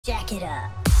Jack it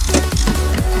up.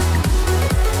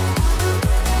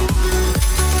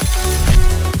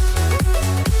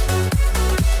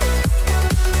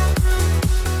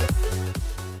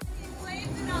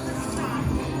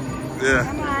 Yeah.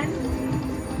 Come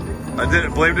on. I did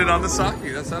it. Blamed it on the sake.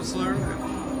 That's absolutely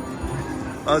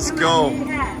right. Let's go.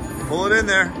 Pull it in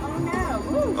there. Oh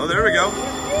no. Ooh. Oh, there we go.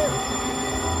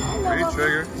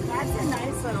 Trigger. That's a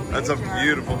nice little major. That's a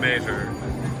beautiful major.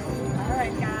 All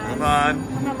right, guys. Come on.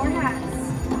 Come on, more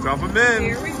hats. Drop them in.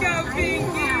 Here we go,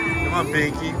 Pinky. Come on,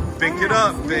 Pinky. Pink it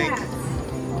up, Pink.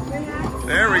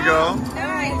 There we go.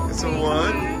 Nice. It's a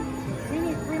one. We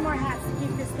need 3 more hats to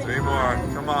keep this thing. 3 more.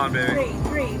 Come on, baby.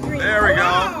 Three. There we go.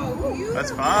 Wow.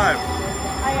 That's 5.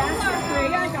 I asked for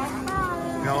 3. I got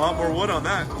 5. Got a lot more wood on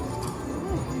that. A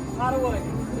lot of wood.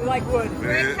 We like wood.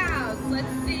 Brick house. Let's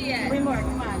see it. 3 more.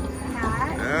 Come on.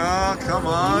 Hat. Yeah, come We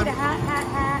on. need a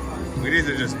hat. We need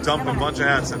to just dump a bunch of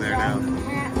hats in there now.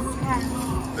 Hats.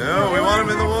 No, we want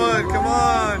them in the wood. Come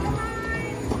on.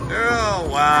 Oh,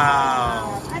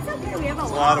 wow. That's okay. We have That's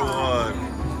a lot of wood.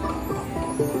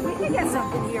 We can get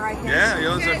something here, I think. Yeah, it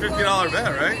was a $50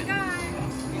 bet, right?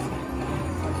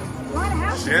 A lot of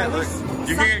houses. Shit, look.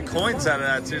 You can get coins out of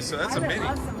that too, so that's a mini. I would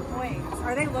love some coins.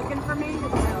 Are they looking for me?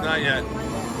 Not yet.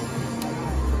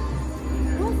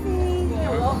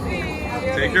 Wolfie.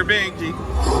 Take your binky. He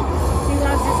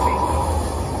loves his binky.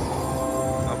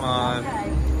 Come on. Okay.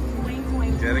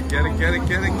 Coin. Get it.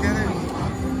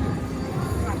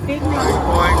 Big Coin.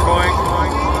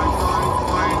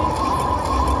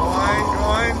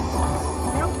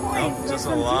 No coins. Nope, just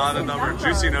a lot of numbers,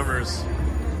 juicy numbers.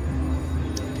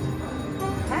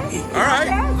 Hey, All right.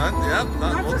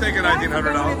 We'll take it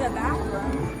 $1,900.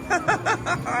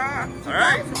 All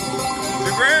right.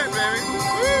 $2,000, baby.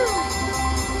 Woo.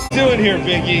 Doing here,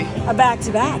 Biggie? A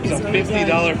back-to-back. It's a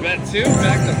 $50 bet too,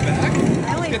 back to back.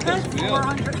 I only Let's get put this wheel.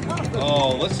 400.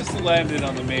 Oh, let's just land it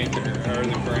on the major or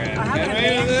the grand. I'm Get gonna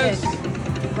me into this.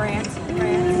 Brand. Oh,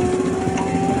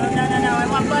 no. I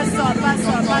want buzzsaw.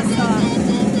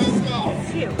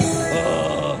 It's cute. I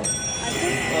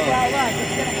think, well, look,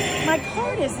 my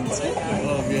card isn't taken.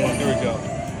 Oh, yeah, here we go.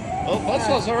 Oh,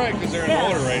 buzzsaw's all right because they're in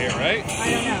order right here, right? I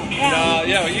don't know.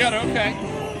 Yeah, you got it. Okay.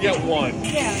 You got 1.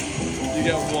 Yeah. You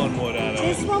got 1 wood out of it.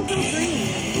 This won't go green.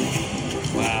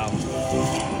 Wow.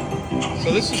 So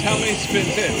this is how many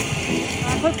spins in?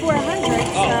 I put 400,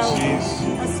 Oh, so jeez.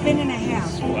 a spin and a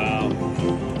half. Wow.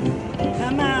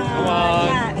 Come on.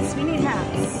 Hats. We need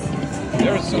hats.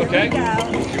 There's Here okay. we go.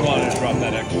 You wanted to drop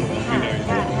that extra one. You know you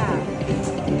Hat. did.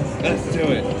 Let's do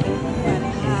it.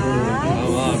 Hats.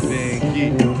 Come on, Binky.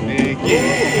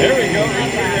 There we go.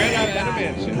 And a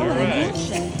mansion. All right.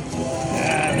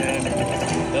 Yeah, man.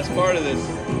 That's part of this.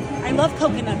 I love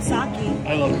coconut sake.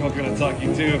 I love coconut sake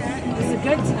too. Was it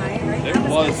good tonight, right? It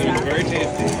was very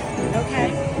tasty.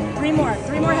 Okay. 3 more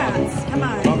hats. Come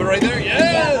on. Drop it right there.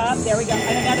 Yes! There we go.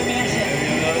 And another mansion.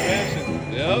 Another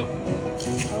mansion. Yep.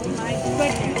 Oh my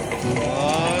goodness.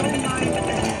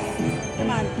 Come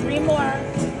on. 3 more.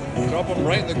 Drop them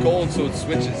right in the gold so it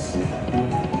switches.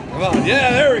 Come on.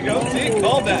 Yeah, there we go. See,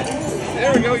 called that.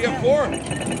 There we go. You got 4. All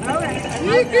right. I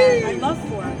love that. I love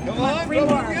 4. Come on. 3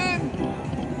 more. Again.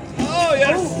 Oh,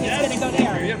 yes. Ooh, yes. It's going to go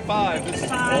there. You get 5. This is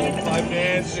 5. 5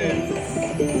 mansion.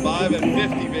 5 and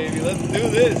 50, baby. Let's do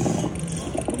this.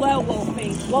 Blow,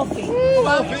 Wolfie. Blow Wolfie. your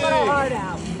little heart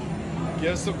out.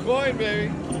 Give us some coin, baby.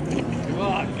 Come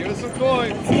on. Give us some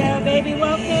coin. Let's go, baby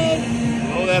Wolfie.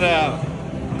 Blow that out.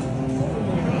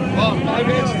 Oh, 5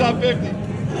 mansions, top 50.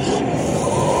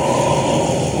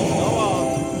 Come on.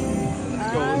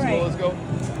 Let's go.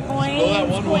 Coins, Blow that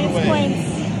one away. Coins.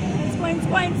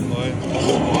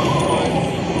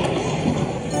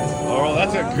 Oh,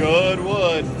 that's a good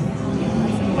wood.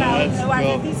 Well, Let's no, I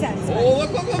go. 50 cents. Oh,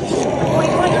 look.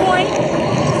 Coin.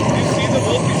 You see the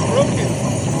Wolfie's broken.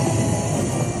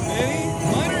 Mini,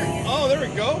 minor. Oh, there we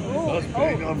go. Those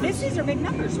big numbers. These are big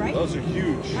numbers, right? Those are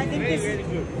huge. I think this is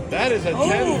That is a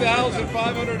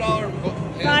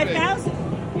 $10,500. 5,000.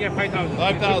 Yeah, 5,000.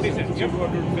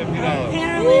 $5,250.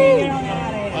 Apparently, you don't know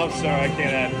how to. I'm sorry, I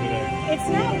can't add today. It's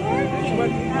not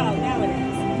working. Oh, now it is.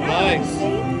 Nice.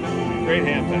 See? Great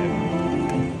ham time.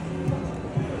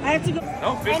 I have to go.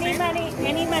 No, 50.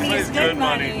 Any money is good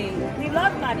money. We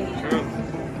love money. True.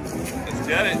 Let's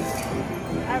get it.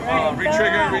 All right.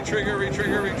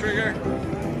 Retrigger.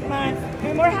 Come on.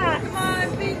 3 more hats. Come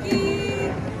on, Pinky.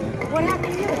 What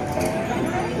happened to you?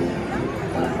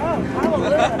 Oh,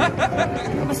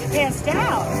 hallelujah. I must have passed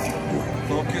out.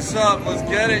 Focus up. Let's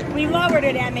get it. We lowered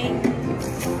it, Emmy.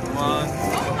 Come on.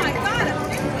 Oh my God, a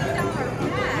 $50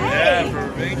 bet. Yeah, for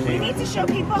We Binky. need to show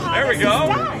people how There we this go. is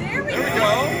done. There we There we go.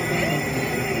 go.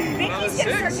 Binky's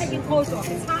gotta start 6? taking clothes off.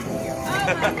 It's hot in here. Oh my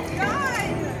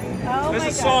god. Oh There's my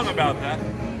a song God. about that.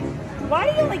 Why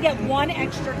do you only get one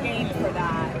extra game for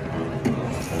that?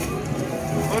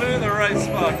 Put it in the right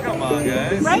spot. Come on,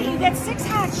 guys. Right? You get 6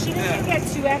 hats. She doesn't Yeah. get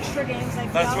 2 extra games. I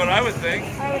feel. That's what I would think.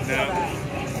 I would feel Yeah. that. I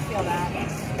feel that.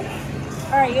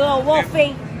 All right, you little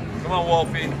Wolfie. Come on,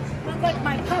 Wolfie. Look like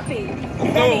my puppy.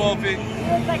 Let's go, Wolfie. You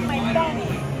look like my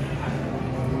Benny.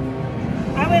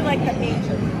 I would like the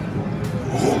major.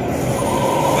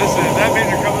 Listen, if that means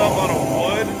you're coming up on a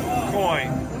wood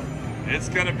coin, it's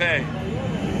gonna pay.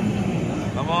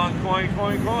 Come on, coin,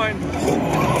 coin, coin.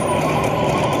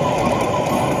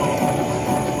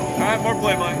 All right, more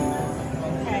play money.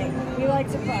 Okay, we like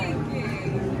to play.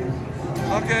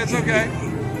 Okay, it's okay.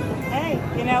 Hey,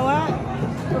 you know what?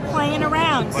 We're playing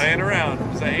around. Playing around.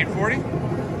 Is that 840?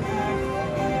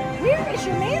 Where is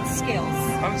your math skills?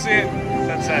 I'm seeing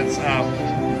 10 cents.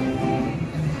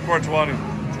 420.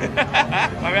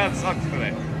 My math sucks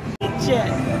today.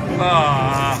 Shit.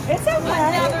 Ah, It's okay.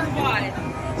 Another one.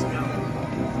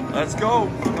 let's go.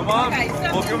 Come on. Okay,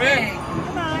 Book them in.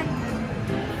 Come on.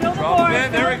 Fill the Drop board. them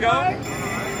in. There we fill the go. board.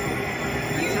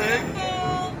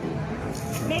 Beautiful.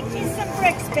 Make me some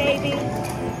bricks, baby.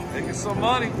 Making some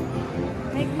money.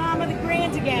 Make Mama the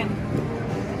grand again.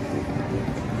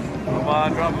 Come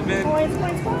on, drop them in. Coins,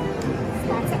 coins, coins.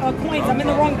 Oh, coins. I'm in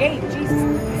the wrong game. Jesus.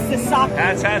 It's the sake.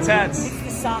 Hats, hats, hats. It's the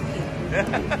sake. Hats,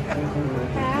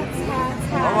 hats, hats.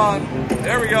 Come on.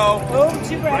 There we go. Boom,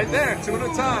 2 bricks. Right there. 2 at a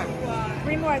time.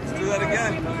 3 more. 3 Do that more,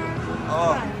 again. 3 more. Oh. Come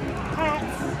on. Hats.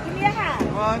 Give me a hat.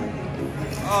 Come on.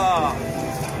 Ah,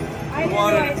 I hear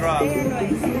wanted to noise. drop. I hear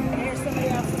noise. I hear somebody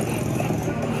else's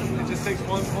game. it just takes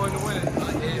 1 coin to win it.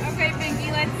 Okay, Pinky,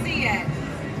 let's see it.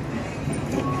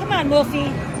 Come on,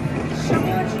 Wolfie. Show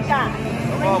me what you got.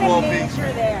 Bring on, the Wolfie.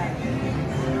 major there.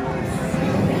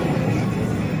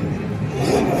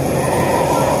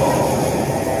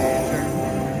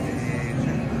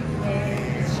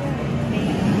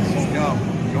 Let's go.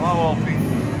 Come on, Wolfie.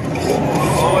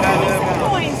 Blow it out of that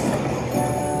mouth. Coins.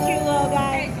 Cute little Okay,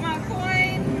 guy. come on,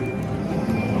 coin.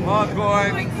 Come on, coin.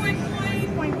 Coin, coin, coin.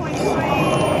 Coin, coin, coin.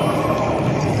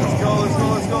 Let's go, let's go,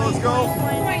 let's go, let's go.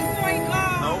 Coin, coin, go.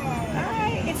 Nope.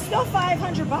 Alright, it's still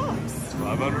 $500.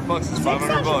 $500 is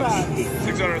 $500.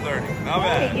 630. Not Hey,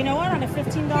 bad. you know what? On a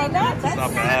 $15 bet, that's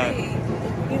Not bad.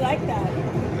 We like that.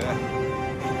 Yeah.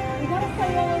 We gotta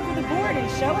play all over the board and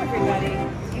show everybody.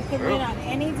 You can True. win on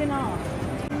any denom.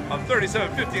 I'm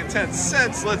 37.50 and 10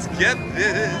 cents. Let's get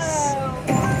this.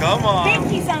 Oh. Come on.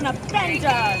 Binky's on a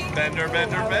bender. Bender,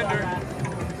 bender, bender.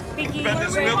 Binky, Bend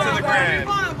this what do we wheel to want? the grand.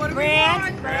 Come on, what do we Grand,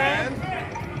 want? grand.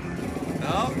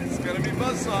 No, it's gonna be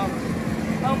buzzsaw.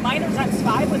 Oh, minor times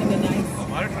 5 would have been nice. Oh,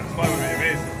 minor times 5 would be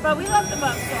amazing. But we love the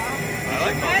buzzsaw. I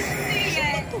like Let's buzzsaw. see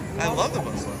it. I love the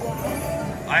buzzsaw.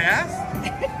 I asked.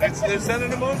 They're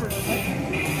sending them over.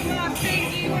 Come on,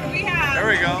 Pinky, what do we have? There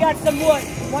we We go. got some wood.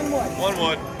 1 wood. 1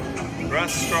 wood.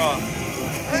 Rest straw.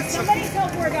 That's Somebody tell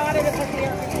Borgata to put the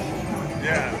air conditioner on.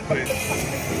 yeah, please.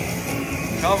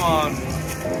 Come on.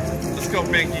 Let's go,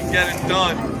 Binky. Get it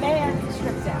done. Man,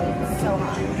 stripped out. It's so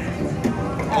hot.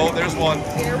 Oh, there's one.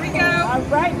 Here we go. All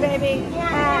right, baby.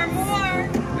 More.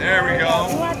 There we We go.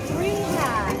 want 3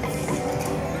 hats.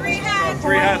 3 hats.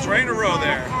 3 hats right in a row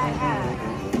there. Hat, hat.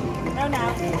 No,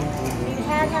 no. Need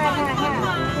hat, Come hat, on, hat, come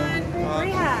hat. on.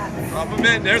 3 hats. Drop them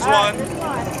in. There's All right, one. there's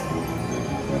one.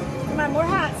 Come on, more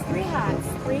hats. 3 hats.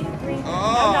 3, 3. Oh.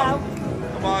 No,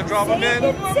 Come on, drop no. them Save in.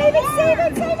 it, save it, save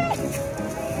it, save it.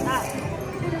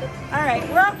 All right,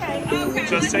 we're okay. Okay,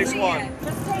 Just let's takes see one. it.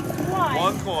 Just takes 1.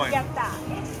 1 coin. Get that.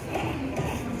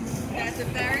 That's a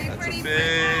very That's pretty a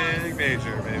big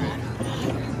major, baby.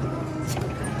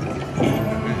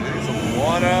 Need some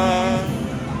water.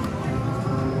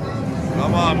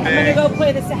 Come on, I'm gonna big. go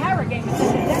play the Sahara game and send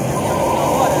the desert down with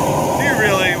no water. Do you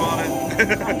really want it?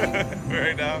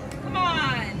 Right now? Come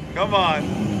on. Come on.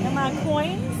 Come on,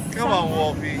 coins. Come on,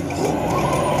 Wolfie.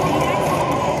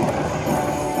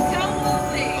 Tell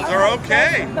Wolfie. Those are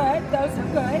okay. Those are good. Those are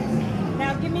good.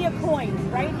 Now give me a coin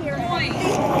right here. Coin. 2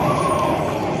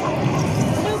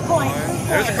 coins.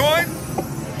 There's a coin.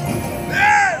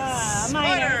 Yes!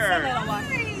 Minor. It's a Winner! little one.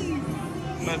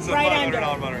 That's a Right $500 under.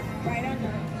 winner. Right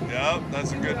under. Yep,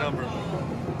 that's a good number.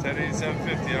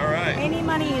 1087.50. All right. Any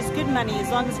money is good money as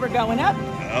long as we're going up.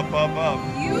 Up, up, up.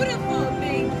 Beautiful,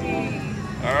 Pinky.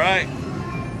 All right.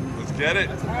 Let's get it.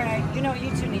 All right. You know what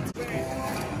you 2 need to do.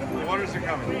 The waters are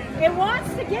coming. It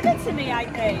wants to give it to me, I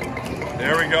think.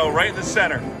 There we go, right in the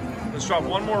center. Let's drop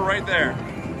one more right there.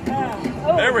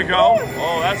 Oh. There we go.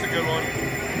 Oh, that's a good one.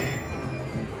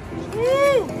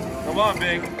 Woo. Come on,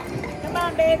 Big. Come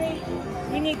on, baby.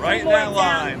 We need Right 3 in more that down.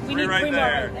 line. We 3 need right 3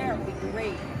 there. more. There would be great.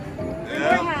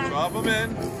 Drop them in.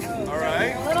 All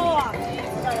right. A little off.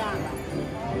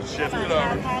 Shift Come it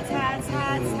on, over. hats.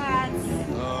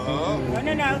 Uh-huh.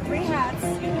 No. 3 hats. You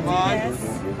can Come do on. this.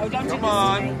 Oh, don't do Come this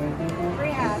on. to me. 3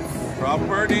 hats. Drop them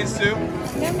where it needs to.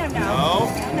 No.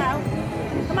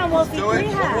 Come on, Wolfie. Do it. 3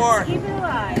 One hats. more. Keep it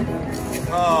alive.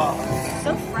 Oh,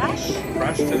 So fresh.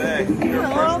 fresh today. You're a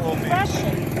A fresh little Wolfie. fresh. Look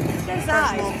at his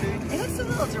eyes. Wolfie. He looks a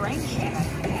little deranged today.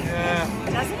 Yeah.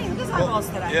 Doesn't he? Look at his eyeballs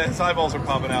today. Yeah, his eyeballs are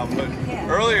popping out. But Yeah.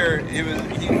 earlier he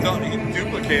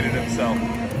duplicated himself. No,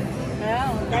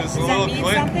 It was does a that little mean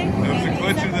glitch. something? It was That a means glitch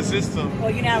in the something? system. Well,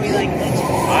 you know we like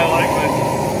glitches. I like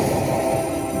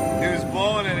glitches. He was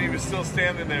blowing and he was still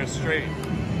standing there straight.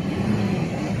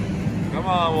 Come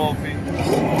on, Wolfie.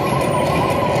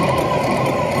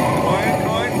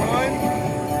 Coin.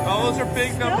 Oh, those are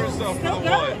big numbers though for the Still wood.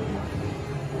 good.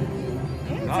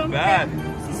 Yeah, Not it's bad. okay.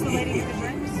 Is this the lady with the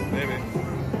drinks? Maybe.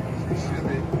 Should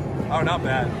be. Oh, not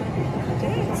bad.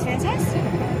 Dude, it's fantastic.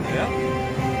 Yeah.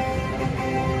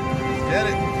 Get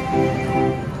it.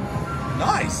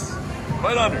 Nice.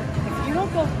 Right under. If you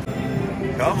don't go,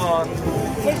 Come on.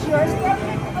 it's yours,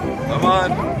 broken. Come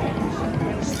on.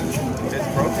 It's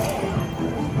broken.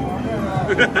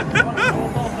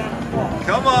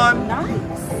 Come on.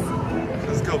 Nice.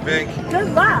 Let's go, Bink. Good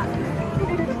luck.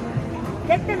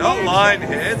 Get the No man. line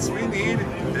hits. We need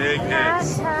big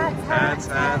hits. Hats.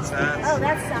 Hats. Oh,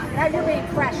 that's not. Now you're being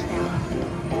fresh now.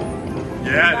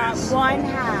 Yeah, it Got is. 1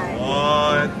 hat.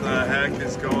 What the heck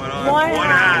is going on? One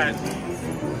hat.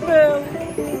 Boo.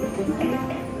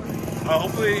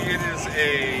 Hopefully it is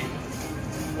a...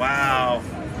 Wow.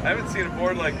 I haven't seen a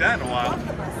board like that in a while.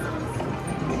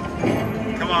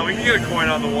 Come on, we can get a coin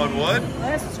on the 1 wood.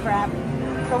 This is crap.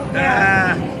 Go Nah.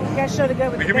 there. You guys show the good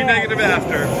with We the can be bad. negative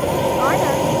after. I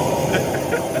know.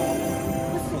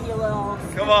 Listen, you little...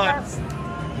 Come on.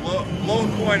 Low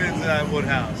coin into that wood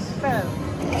house. Boom.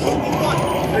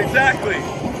 Exactly.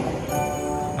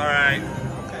 All right.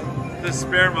 The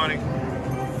spare money.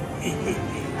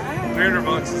 300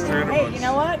 bucks is 300 Hey, bucks. you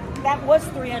know what? That was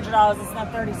 $300. It's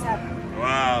not $37.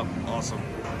 Wow. Awesome.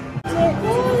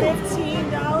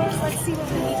 $15. Let's see what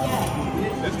we can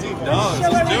get. $15. Let's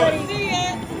show Let's do everybody.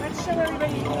 it. Let's show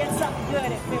everybody you can get something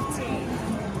good at 15.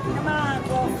 Come on,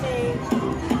 Wolfie.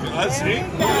 Let's see. There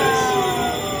we go.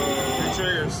 3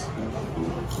 triggers.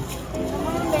 Come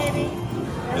on, baby.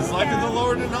 There It's we like in go. the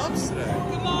lower denoms today.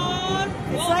 Come on.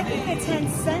 It's like in the 10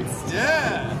 cents.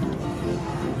 Yeah.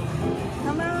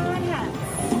 Come on, hats.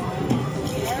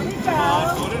 There we Come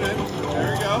on, go. put it in.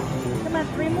 There we go. Come on,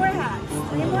 3 more hats.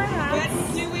 3 more hats.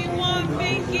 What do we want,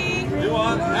 Pinky? We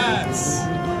want hats.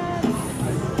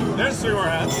 There's 3 more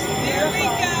hats. There we go.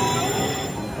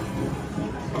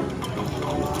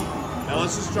 Now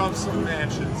let's just drop some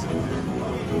mansions in here.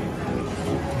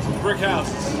 Some brick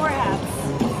houses. 3 more hats.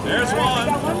 There's All right,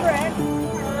 we got one. 1 brick.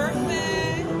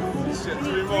 Perfect. Let's get We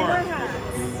 3 need 3 more. hats.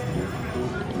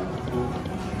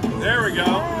 There we All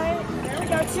go. right, there we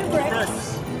go. 2 bricks. Bricks.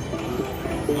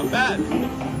 Not bad.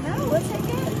 No, we'll take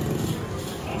it.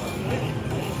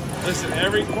 Listen,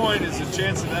 every coin is a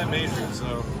chance of that major,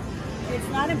 so. It's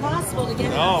not impossible to get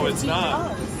it. No, at it's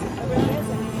not. $15. It really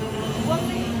isn't.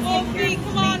 Wolfie,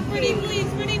 come on. Pretty please.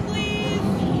 Pretty please.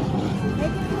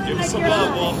 Give us some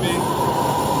love, Wolfie.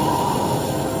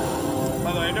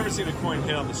 By the way, I've never seen a coin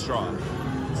hit on the straw.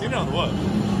 I've seen it on the wood.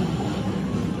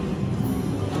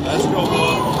 Let's go,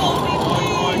 Wolf.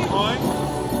 Coin.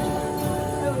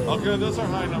 Okay, those are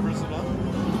high numbers enough.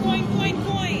 Coin.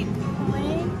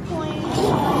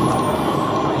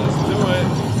 Let's do it.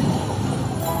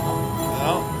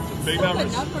 Well, big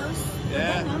numbers. Numbers.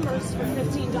 Yeah. Big numbers for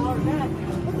 $15 bet.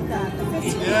 Look at that. The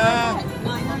 $15 Yeah. bet.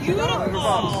 $900.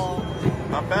 Beautiful.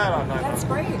 Not bad on that. That's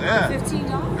great. Yeah.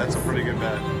 $15. That's a pretty good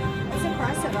bet. That's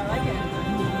impressive. I like it.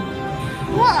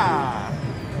 Wow.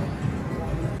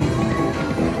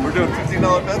 We're doing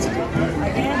 $15 bets again?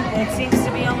 Again, it seems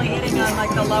to be only hitting on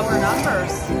like the lower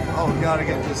numbers. Oh, we gotta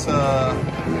get this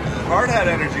hard hat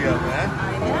energy up, man.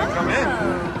 I know. Come in.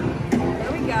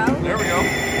 There we go. There we go.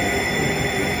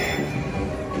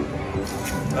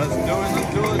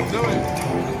 Let's do it.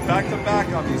 Back to back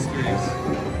on these 3s.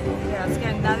 Yeah, let's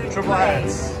get another Triple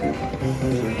hats.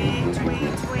 Tween.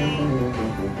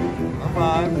 Come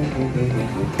on.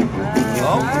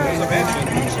 Oh, there's a mansion.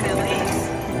 Mansion at least.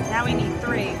 Now we need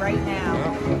 3 right now.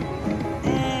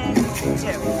 And 2.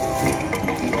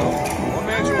 One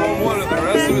mansion, 1 wood, and the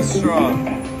rest of it's straw.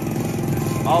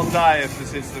 I'll die if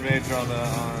this hits the major on the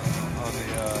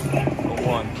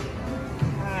 1.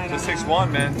 Just takes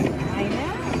 1, man. I know.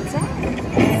 It's all.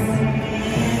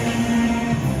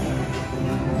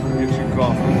 Get you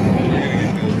coffee. We're gonna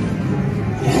get good.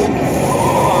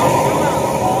 Come on.